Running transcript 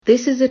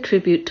This is a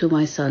tribute to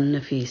my son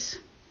Nafis.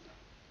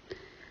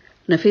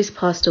 Nafis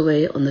passed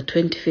away on the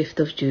 25th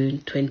of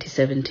June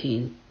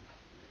 2017.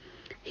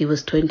 He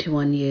was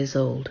 21 years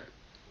old.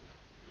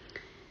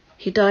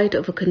 He died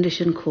of a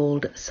condition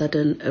called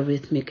sudden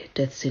arrhythmic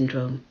death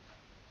syndrome.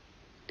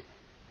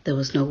 There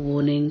was no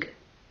warning,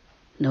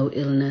 no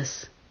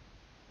illness,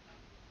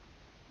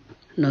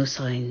 no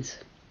signs.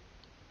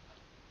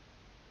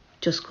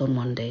 Just gone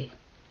one day.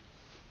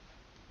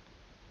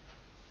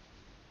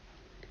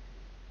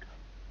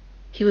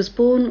 He was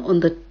born on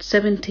the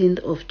 17th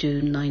of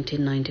June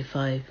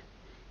 1995.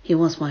 He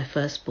was my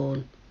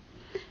firstborn.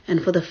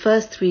 And for the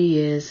first 3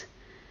 years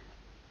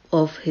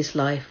of his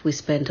life, we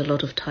spent a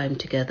lot of time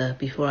together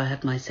before I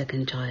had my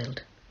second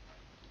child.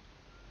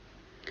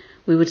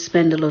 We would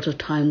spend a lot of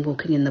time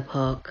walking in the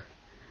park,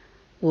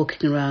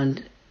 walking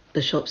around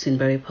the shops in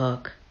Bury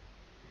Park,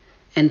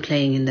 and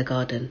playing in the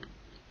garden.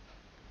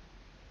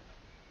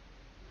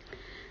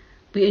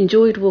 We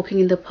enjoyed walking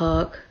in the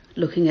park,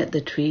 looking at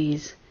the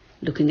trees,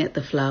 looking at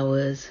the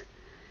flowers,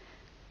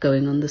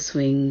 going on the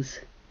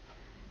swings,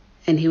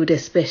 and he would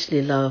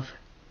especially love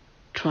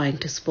trying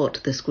to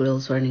spot the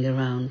squirrels running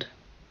around.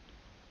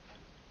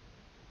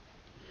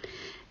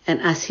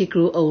 And as he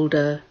grew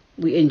older,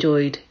 we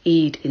enjoyed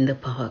Eid in the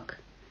park,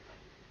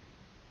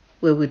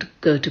 where we'd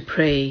go to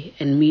pray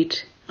and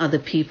meet other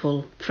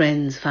people,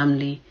 friends,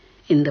 family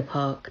in the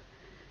park,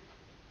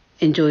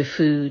 enjoy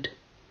food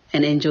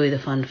and enjoy the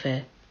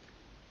funfair.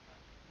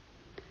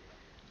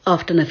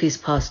 After Nafis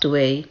passed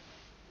away,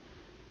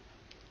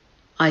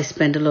 I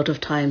spent a lot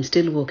of time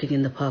still walking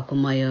in the park on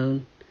my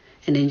own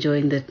and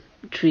enjoying the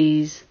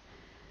trees,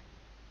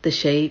 the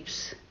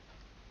shapes,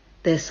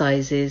 their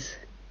sizes,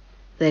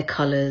 their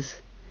colours,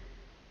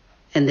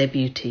 and their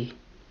beauty.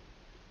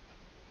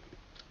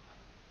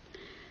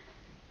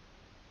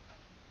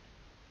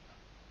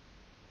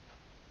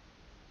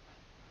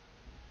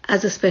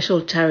 As a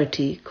special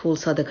charity called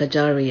Sadaqah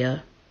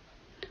Jariyah,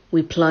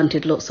 we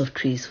planted lots of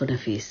trees for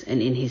Nafis and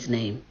in his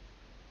name.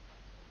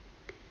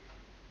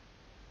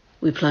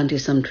 We planted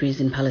some trees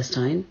in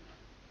Palestine,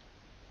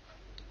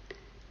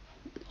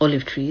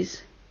 olive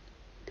trees.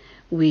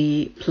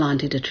 We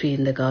planted a tree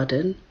in the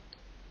garden.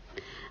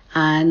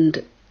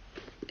 And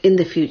in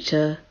the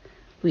future,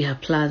 we have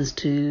plans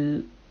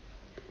to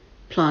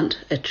plant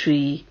a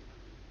tree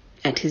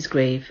at his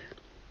grave.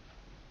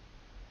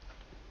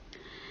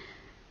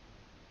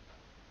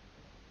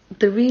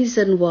 The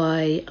reason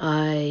why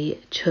I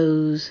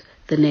chose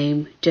the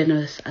name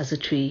Generous as a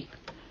Tree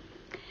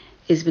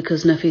is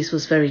because Nafis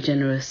was very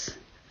generous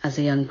as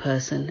a young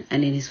person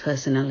and in his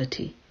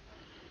personality.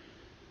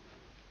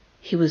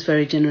 He was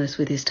very generous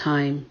with his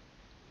time,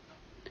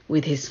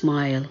 with his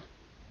smile,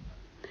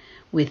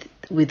 with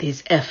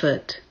his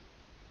effort,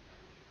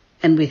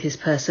 and with his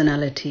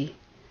personality,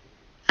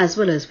 as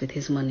well as with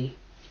his money.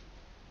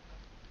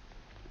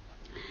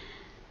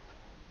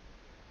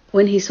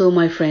 When he saw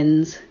my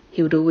friends,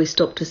 he would always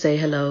stop to say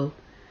hello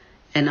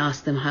and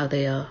ask them how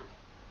they are.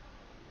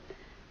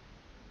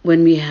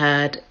 When we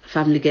had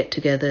family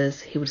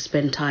get-togethers, he would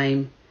spend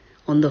time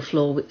on the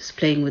floor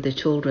playing with the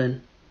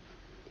children.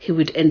 He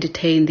would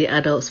entertain the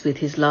adults with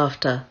his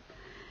laughter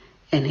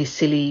and his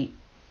silly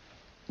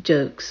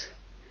jokes.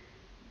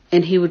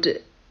 And he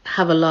would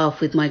have a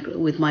laugh with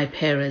my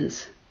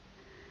parents.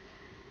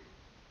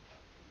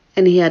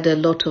 And he had a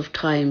lot of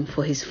time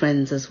for his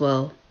friends as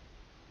well.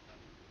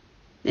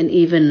 And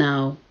even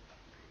now,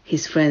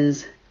 his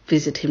friends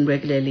visit him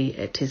regularly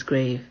at his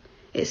grave.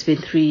 It's been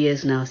 3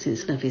 years now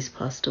since Nafis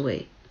passed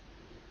away.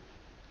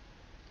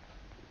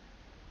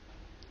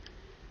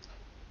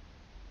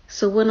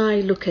 So when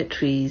I look at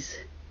trees,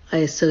 I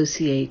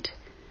associate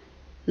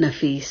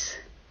Nafis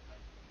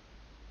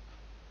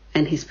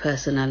and his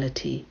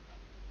personality.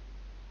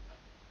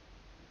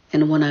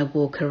 And when I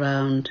walk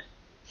around,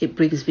 it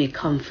brings me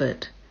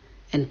comfort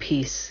and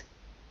peace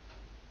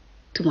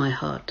to my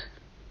heart.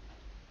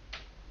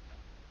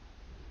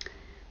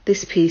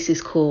 This piece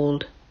is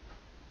called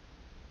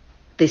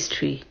This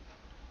Tree,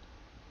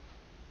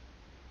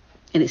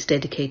 and it's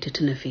dedicated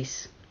to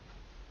Nafis.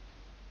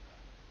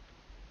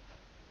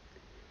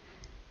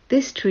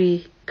 This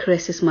tree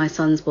caresses my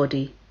son's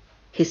body.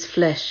 His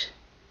flesh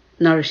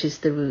nourishes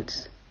the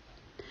roots,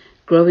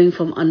 growing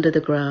from under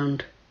the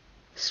ground,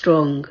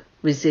 strong,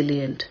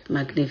 resilient,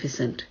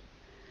 magnificent,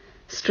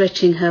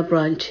 stretching her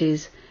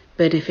branches,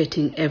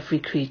 benefiting every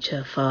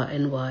creature far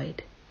and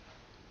wide.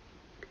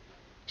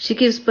 She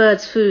gives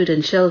birds food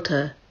and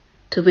shelter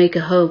to make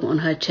a home on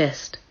her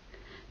chest,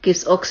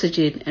 gives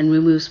oxygen and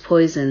removes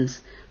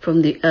poisons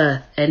from the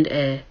earth and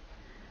air,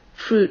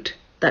 fruit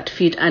that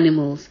feed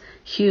animals,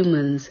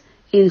 humans,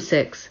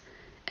 insects,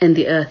 and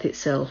the earth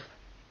itself.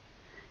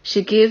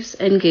 She gives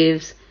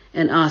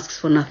and asks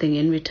for nothing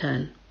in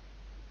return.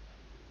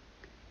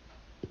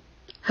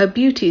 Her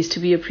beauty is to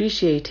be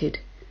appreciated,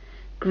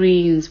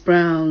 greens,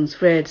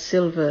 browns, reds,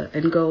 silver,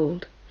 and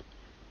gold.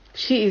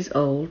 She is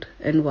old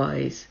and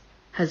wise,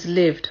 has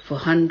lived for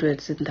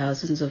hundreds and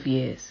thousands of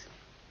years,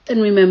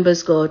 and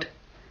remembers God,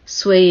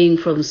 swaying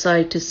from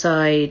side to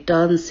side,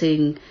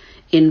 dancing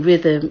in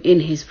rhythm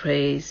in his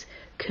praise,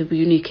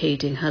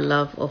 communicating her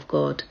love of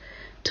God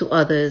to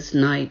others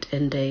night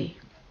and day.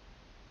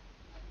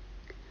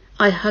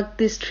 I hug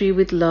this tree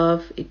with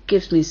love, it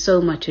gives me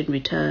so much in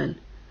return.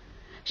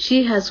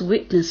 She has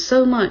witnessed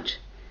so much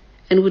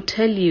and would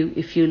tell you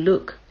if you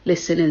look,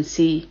 listen and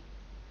see.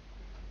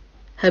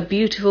 Her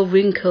beautiful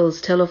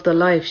wrinkles tell of the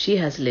life she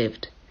has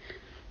lived,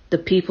 the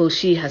people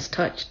she has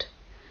touched,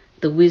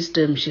 the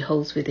wisdom she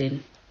holds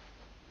within.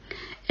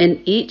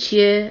 And each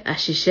year, as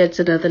she sheds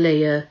another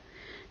layer,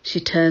 she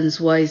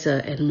turns wiser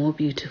and more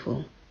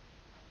beautiful.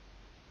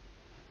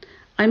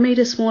 I made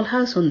a small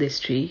house on this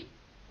tree.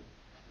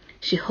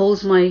 She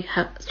holds my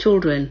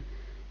children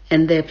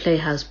and their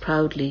playhouse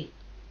proudly,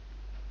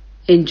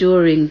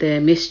 enduring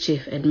their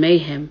mischief and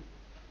mayhem.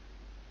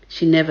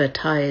 She never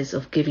tires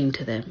of giving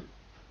to them.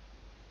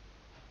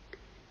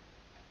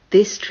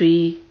 This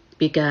tree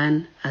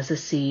began as a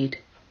seed,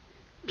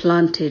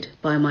 planted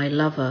by my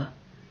lover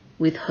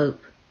with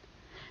hope,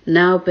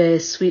 now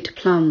bears sweet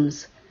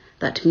plums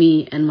that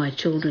me and my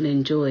children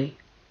enjoy.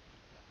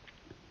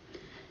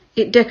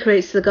 It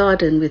decorates the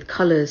garden with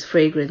colours,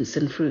 fragrance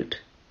and fruit,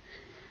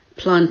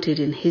 planted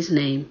in his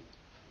name,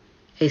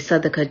 a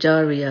Sadaqah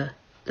Jariyah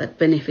that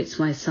benefits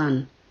my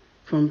son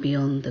from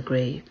beyond the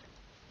grave.